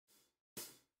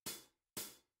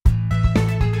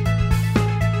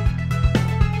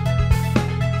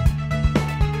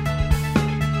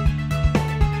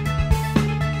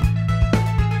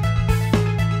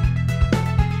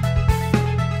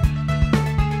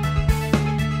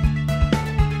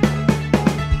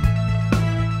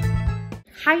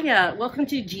Hiya, welcome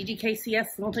to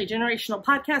GGKCS multi-generational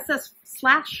podcast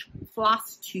slash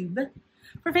FlossTube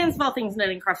for fans of all things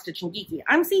knitting, cross-stitch, and geeky.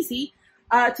 I'm Cece.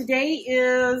 Today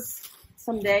is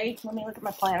someday, let me look at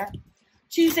my planner,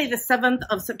 Tuesday the 7th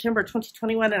of September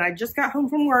 2021, and I just got home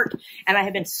from work, and I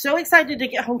have been so excited to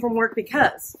get home from work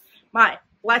because my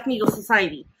Black Needle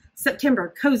Society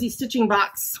September Cozy Stitching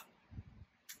Box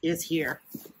is here.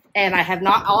 And I have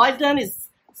not, all I've done is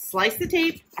slice the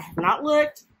tape. I have not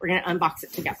looked. We're going to unbox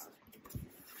it together.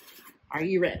 Are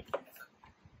you ready?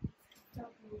 Don't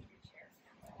move your chair.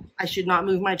 I should not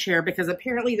move my chair because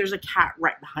apparently there's a cat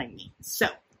right behind me. So,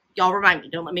 y'all remind me,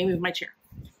 don't let me move my chair.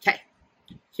 Okay,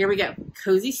 here we go.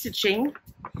 Cozy stitching.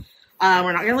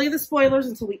 We're not going to leave the spoilers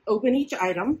until we open each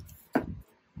item.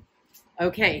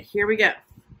 Okay, here we go.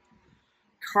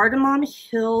 Cardamom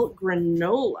Hill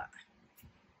Granola.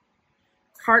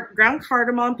 Ground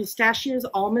cardamom, pistachios,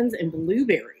 almonds, and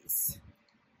blueberries.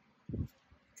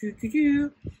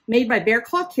 Made by Bear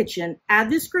Claw Kitchen.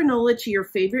 Add this granola to your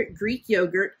favorite Greek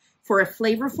yogurt for a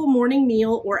flavorful morning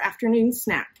meal or afternoon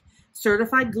snack.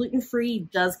 Certified gluten-free,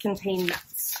 does contain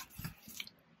nuts.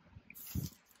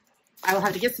 I will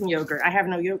have to get some yogurt. I have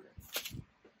no yogurt.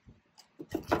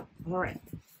 All right.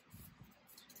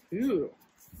 Ooh.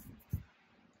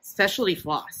 Specialty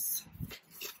floss.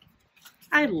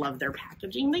 I love their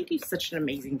packaging. They do such an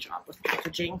amazing job with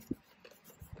packaging.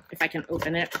 If I can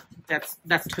open it,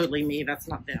 that's totally me. That's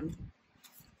not them.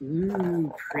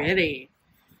 Ooh, pretty.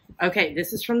 Okay,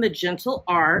 this is from the Gentle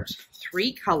Art.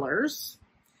 3 colors.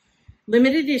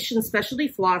 Limited edition specialty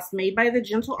floss made by the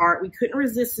Gentle Art. We couldn't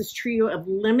resist this trio of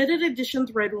limited edition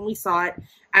thread when we saw it.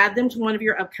 Add them to one of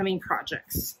your upcoming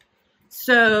projects.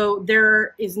 So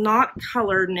there is not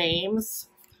color names.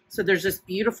 So there's this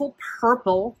beautiful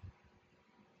purple.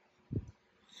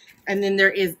 And then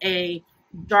there is a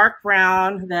dark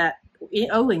brown that,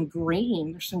 oh, and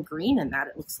green. There's some green in that,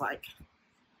 it looks like.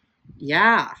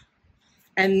 Yeah.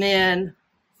 And then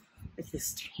it's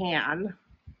this tan.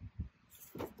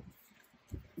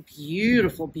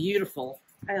 Beautiful, beautiful.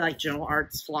 I like Gentle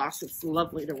Arts floss. It's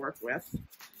lovely to work with.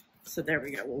 So there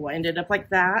we go. We'll wind it up like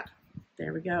that.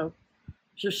 There we go.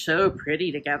 Just so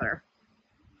pretty together.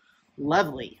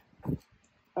 Lovely.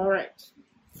 All right.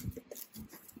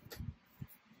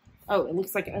 Oh, it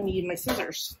looks like I need my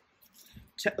scissors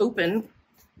to open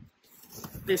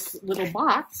this little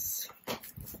box.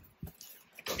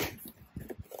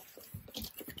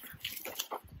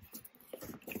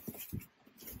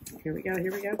 Here we go,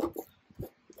 here we go.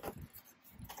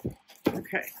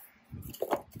 Okay.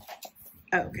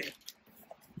 Okay.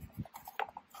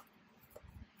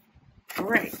 All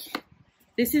right.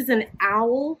 This is an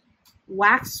owl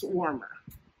wax warmer.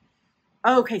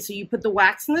 Okay, so you put the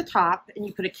wax in the top and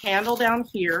you put a candle down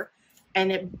here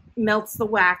and it melts the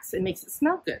wax and makes it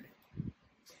smell good.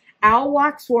 Owl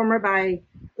Wax Warmer by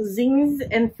Zings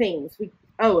and Things.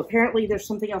 Oh, apparently there's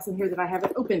something else in here that I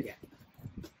haven't opened yet.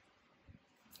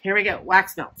 Here we go,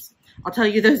 wax melts. I'll tell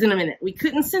you those in a minute. We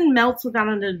couldn't send melts without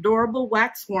an adorable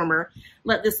wax warmer.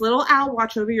 Let this little owl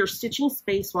watch over your stitching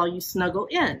space while you snuggle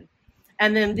in.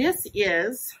 And then this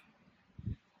is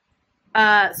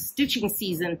Stitching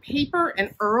Season, paper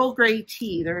and Earl Grey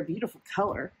tea. They're a beautiful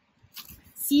color.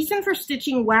 Season for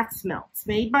stitching wax melts,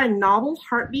 made by Novel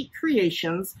Heartbeat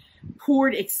Creations,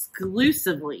 poured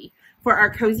exclusively for our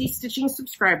Cozy Stitching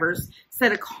subscribers.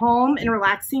 Set a calm and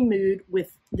relaxing mood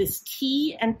with this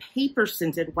tea and paper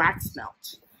scented wax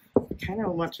melt. I kind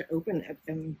of want to open it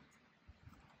and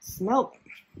smell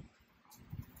them,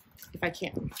 if I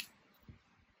can.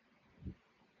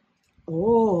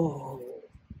 Oh.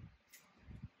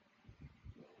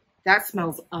 That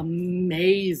smells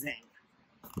amazing.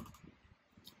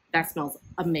 That smells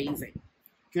amazing.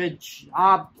 Good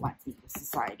job, Black Needle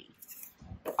Society.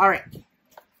 All right.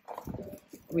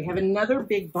 We have another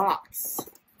big box.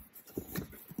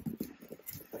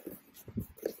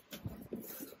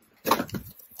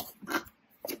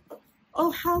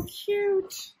 Oh, how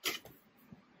cute.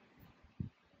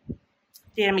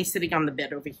 Dammy's sitting on the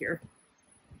bed over here.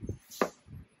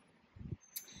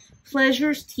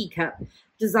 Pleasure's Teacup.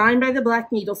 Designed by the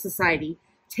Black Needle Society.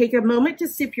 Take a moment to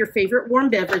sip your favorite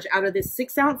warm beverage out of this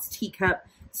 6-ounce teacup.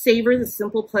 Savor the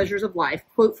simple pleasures of life.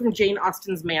 Quote from Jane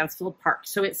Austen's Mansfield Park.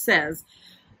 So it says,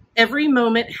 every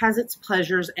moment has its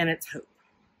pleasures and its hope.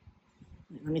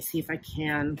 Let me see if I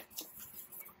can.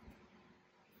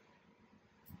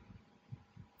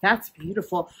 That's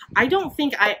beautiful. I don't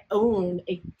think I own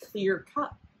a clear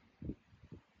cup.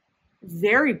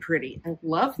 Very pretty. I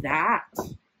love that.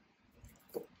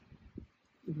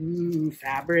 Ooh,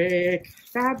 fabric,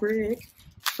 fabric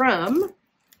from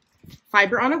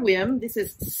Fiber on a Whim. This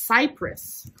is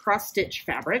Cypress cross-stitch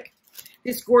fabric.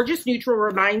 This gorgeous neutral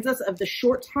reminds us of the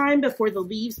short time before the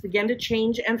leaves begin to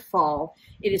change and fall.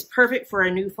 It is perfect for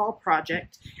a new fall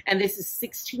project. And this is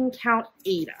 16 count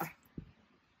Aida.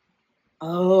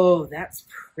 Oh, that's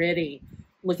pretty.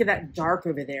 Look at that dark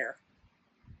over there.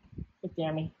 Look,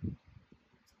 Dammy.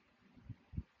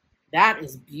 That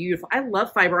is beautiful. I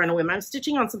love Fiber on a Whim. I'm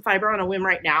stitching on some Fiber on a Whim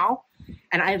right now,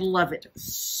 and I love it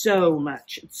so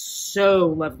much. It's so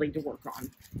lovely to work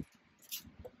on.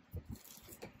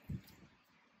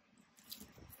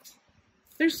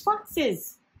 There's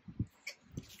foxes.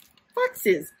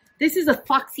 Foxes. This is a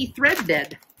foxy thread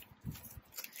bed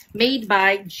made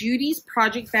by Judy's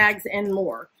Project Bags and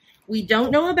More. We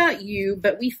don't know about you,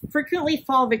 but we frequently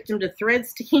fall victim to thread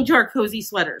sticking to our cozy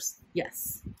sweaters.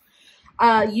 Yes.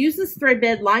 Use this thread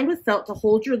bed lined with felt to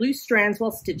hold your loose strands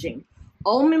while stitching.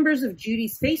 All members of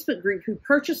Judy's Facebook group who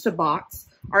purchased a box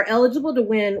are eligible to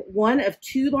win one of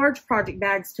 2 large project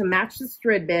bags to match this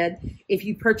thread bed if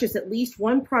you purchase at least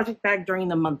 1 project bag during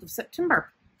the month of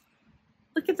September.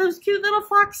 Look at those cute little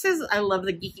foxes. I love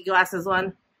the Geeky Glasses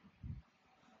one.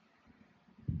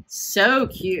 So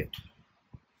cute.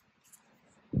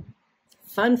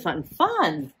 Fun, fun,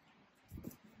 fun.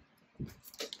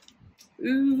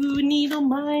 Ooh, needle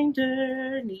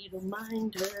minder, needle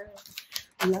minder.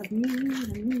 Love me a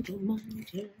needle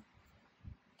minder.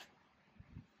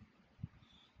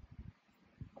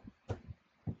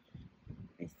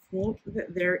 I think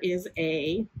that there is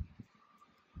a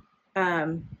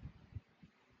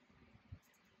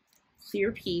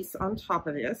clear piece on top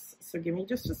of this, so give me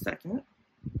just a second.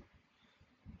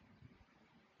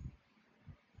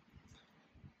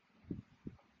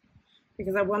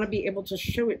 Because I want to be able to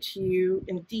show it to you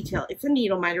in detail. It's a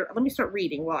needle minder. Let me start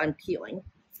reading while I'm peeling.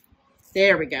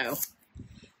 There we go.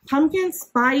 Pumpkin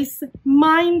Spice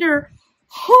Minder.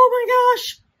 Oh my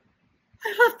gosh.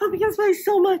 I love pumpkin spice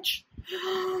so much.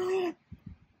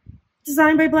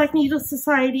 Designed by Black Needle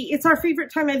Society. It's our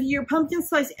favorite time of year. Pumpkin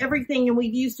spice everything, and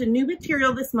we've used a new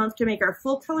material this month to make our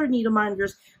full color needle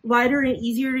minders lighter and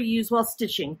easier to use while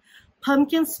stitching.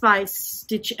 Pumpkin spice,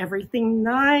 stitch everything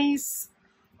nice.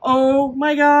 Oh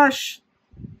my gosh.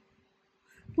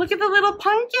 Look at the little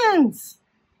pumpkins.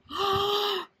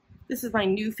 This is my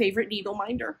new favorite needle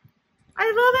minder. I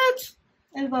love it.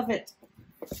 I love it.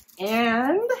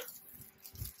 And,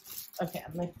 okay,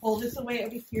 I'm going to pull this away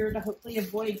over here to hopefully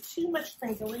avoid too much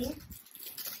crinkling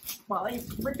while I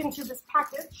rip into this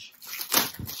package.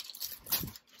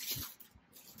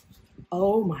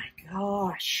 Oh my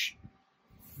gosh.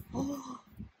 Oh,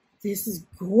 this is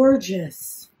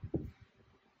gorgeous.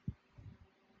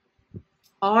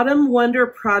 Autumn Wonder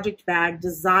Project Bag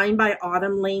designed by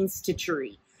Autumn Lane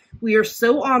Stitchery. We are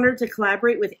so honored to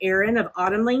collaborate with Erin of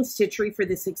Autumn Lane Stitchery for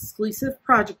this exclusive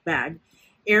project bag.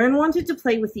 Erin wanted to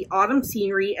play with the autumn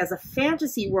scenery as a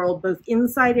fantasy world both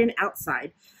inside and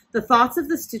outside. The thoughts of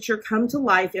the stitcher come to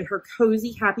life in her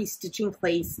cozy, happy stitching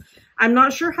place. I'm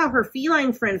not sure how her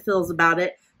feline friend feels about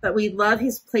it, but we love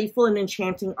his playful and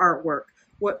enchanting artwork.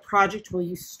 What project will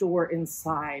you store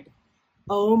inside?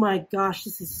 Oh my gosh,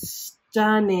 this is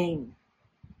stunning.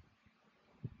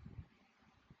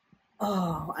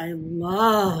 Oh, I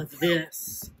love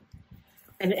this.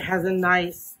 And it has a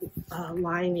nice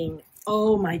lining.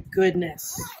 Oh my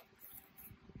goodness.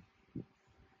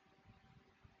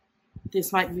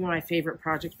 This might be my favorite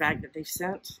project bag that they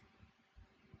sent.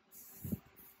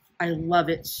 I love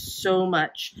it so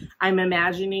much. I'm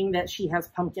imagining that she has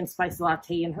pumpkin spice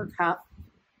latte in her cup.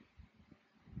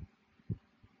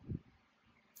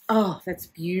 Oh, that's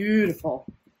beautiful.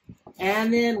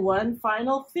 And then one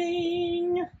final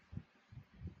thing.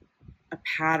 A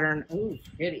pattern. Oh,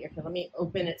 pretty. Okay, let me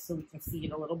open it so we can see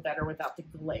it a little better without the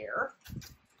glare.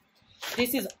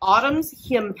 This is Autumn's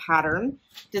Hymn pattern,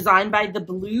 designed by The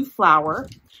Blue Flower.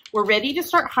 We're ready to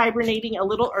start hibernating a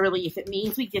little early if it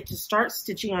means we get to start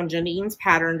stitching on Janine's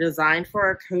pattern designed for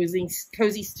our cozy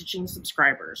stitching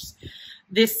subscribers.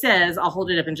 This says, I'll hold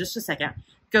it up in just a second,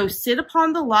 go sit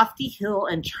upon the lofty hill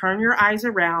and turn your eyes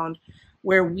around,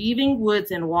 where weaving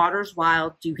woods and waters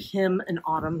wild do hymn an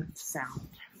autumn sound.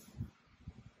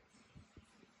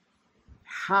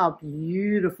 How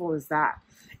beautiful is that?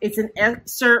 It's an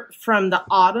excerpt from The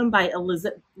Autumn by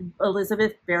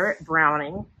Elizabeth Barrett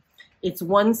Browning. It's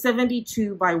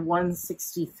 172 by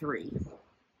 163.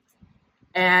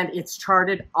 And it's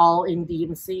charted all in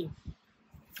DMC.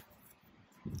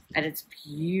 And it's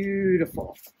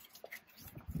beautiful.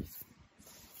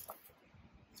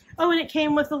 Oh, and it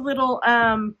came with a little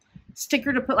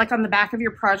sticker to put like on the back of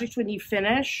your project when you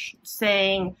finish,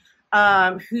 saying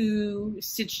who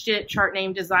stitched it, chart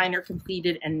name, designer,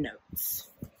 completed, and notes.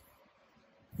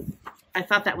 I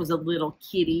thought that was a little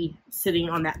kitty sitting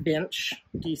on that bench.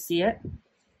 Do you see it?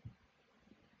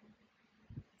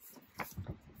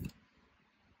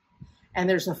 And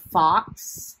there's a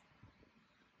fox,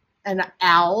 an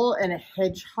owl, and a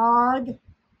hedgehog,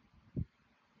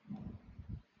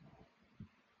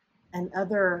 and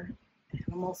other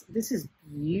animals. This is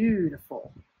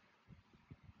beautiful.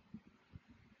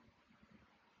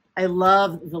 I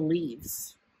love the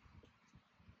leaves.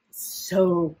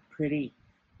 So pretty.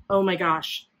 Oh my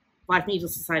gosh. Black Needle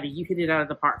Society, you hit it out of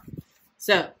the park.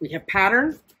 So we have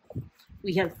pattern.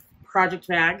 We have project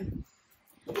bag.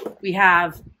 We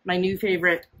have my new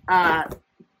favorite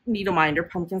needle minder,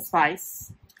 pumpkin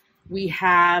spice. We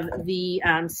have the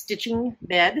stitching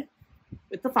bed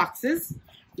with the foxes.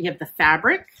 We have the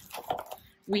fabric.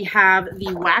 We have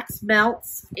the wax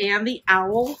melts and the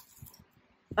owl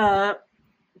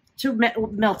to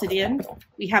melt it in.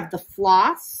 We have the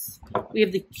floss. We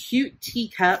have the cute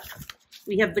teacup.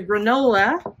 We have the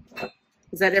granola.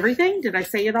 Is that everything? Did I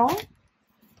say it all?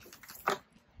 I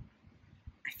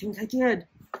think I did.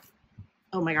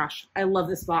 Oh my gosh, I love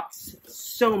this box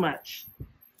so much.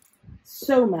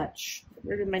 So much.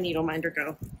 Where did my needle minder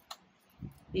go?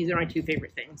 These are my two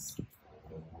favorite things.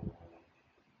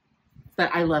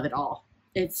 But I love it all.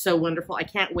 It's so wonderful. I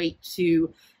can't wait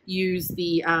to use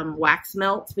the wax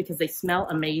melts because they smell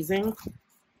amazing.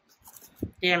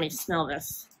 Damn, you smell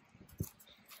this.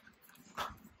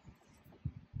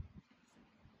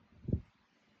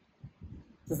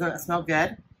 Doesn't that smell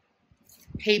good?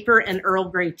 Paper and Earl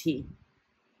Grey tea.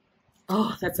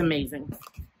 Oh, that's amazing.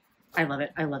 I love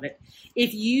it. I love it.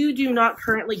 If you do not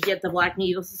currently get the Black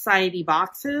Needle Society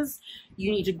boxes,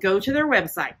 you need to go to their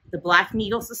website,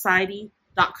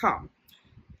 theblackneedlesociety.com.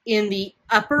 In the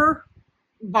upper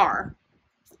bar,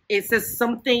 it says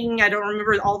something, I don't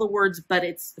remember all the words, but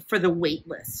it's for the wait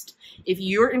list. If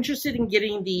you're interested in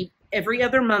getting the every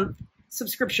other month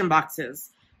subscription boxes,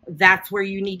 that's where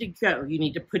you need to go. You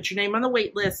need to put your name on the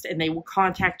wait list and they will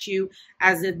contact you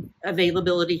as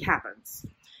availability happens.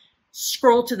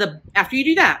 Scroll to the, after you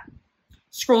do that,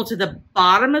 scroll to the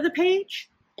bottom of the page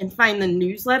and find the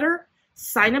newsletter.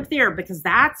 Sign up there because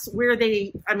that's where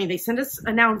they send us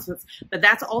announcements, but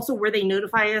that's also where they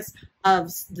notify us of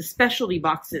the specialty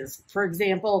boxes. For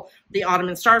example, the Autumn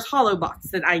and Stars Hollow box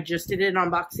that I just did an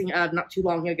unboxing of not too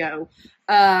long ago.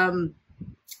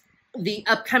 The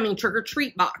upcoming Trick or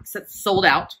Treat box that's sold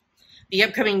out. The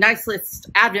upcoming Nice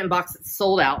List Advent box that's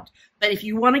sold out. But if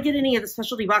you want to get any of the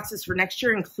specialty boxes for next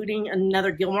year, including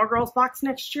another Gilmore Girls box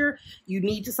next year, you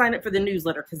need to sign up for the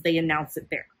newsletter because they announce it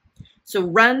there. So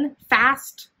run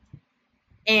fast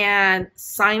and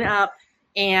sign up,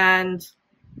 and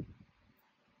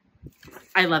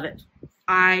I love it.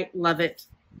 I love it.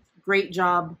 Great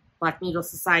job, Black Needle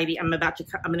Society. I'm going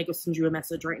to go send you a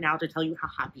message right now to tell you how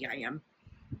happy I am.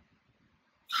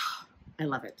 I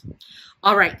love it.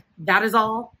 All right. That is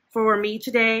all for me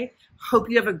today. Hope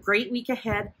you have a great week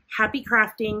ahead. Happy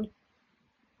crafting.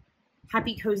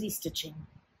 Happy cozy stitching.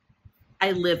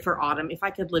 I live for autumn. If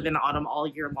I could live in autumn all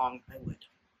year long, I would.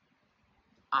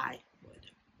 I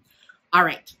would. All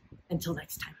right. Until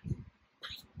next time.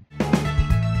 Bye.